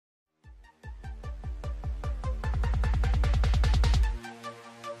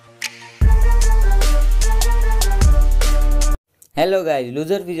Hello guys,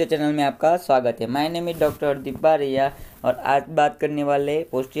 loser physio channel में आपका स्वागत है। My name is doctor Hardeep Baraiya और आज बात करने वाले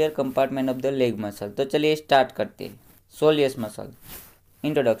posterior compartment of the leg muscle. तो चलिए स्टार्ट करते हैं। Soleus muscle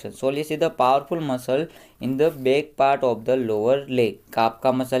introduction. Soleus is the powerful muscle in the back part of the lower leg. काफ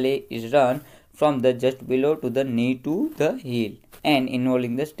का muscle is run from the just below to the knee to the heal and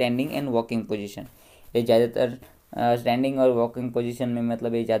involving the standing and walking position. ये ज़्यादातर standing और walking position में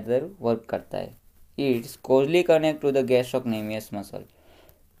मतलब ये ज़्यादातर work करता है। It's closely connected to the gastrocnemius muscle.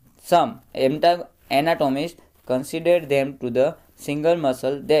 Some anatomists consider them to the single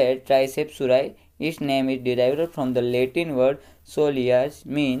muscle that triceps surae. Its name is derived from the Latin word soleus,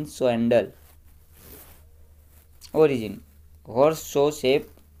 means soendal. Origin: horse-show shape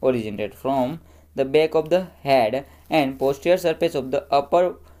originated from the back of the head and posterior surface of the upper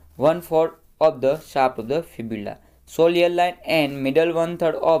 1/4 of the shaft of the fibula, soleal line and middle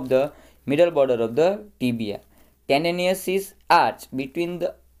 1/3 of the middle border of the tibia. Tendinous is arch between the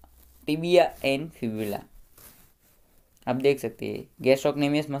tibia and fibula. आप देख सकते हैं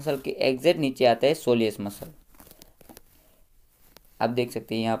gastrocnemius muscle के exact नीचे आता है soleus muscle. आप देख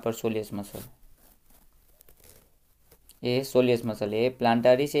सकते हैं यहाँ पर सोलियस मसल, ये सोलियस मसल है।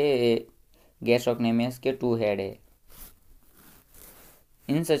 प्लांटारिस है, गैस्ट्रोक्नेमियस के 2 हेड है।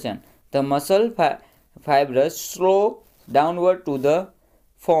 Insertion: the muscle fibrous slow downward to the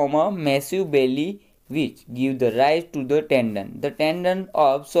form a massive belly which give the rise to the tendon. The tendon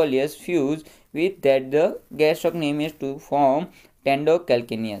of soleus fuse with that the gastrocnemius to form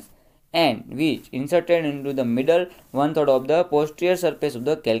tendocalcaneus and which inserted into the middle 1/3 of the posterior surface of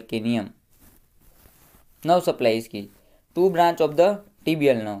the calcaneum. Now supply is key. 2 branch of the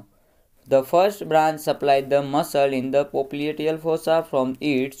tibial nerve. The first branch supplies the muscle in the popliteal fossa from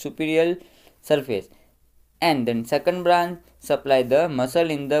its superior surface, and then second branch supply the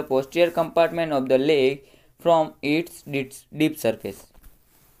muscle in the posterior compartment of the leg from its deep surface.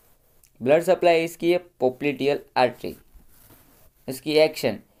 Blood supply इसकी है popliteal artery. इसकी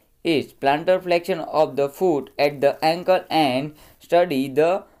action is plantar flexion of the foot at the ankle and steady the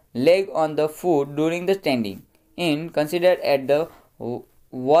leg on the foot during the standing. In considered at the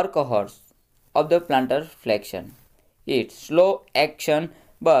workhorse of the plantar flexion. It's slow action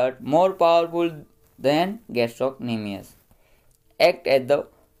but more powerful than gastrocnemius. Act as the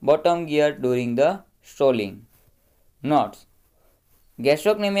bottom gear during the strolling. Notes: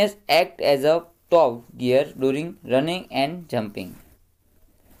 gastrocnemius act as a top gear during running and jumping.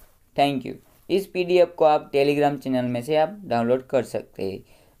 Thank you. इस PDF को आप Telegram channel में से आप download कर सकते हैं।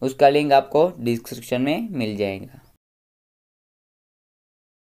 उसका लिंक आपको डिस्क्रिप्शन में मिल जाएगा।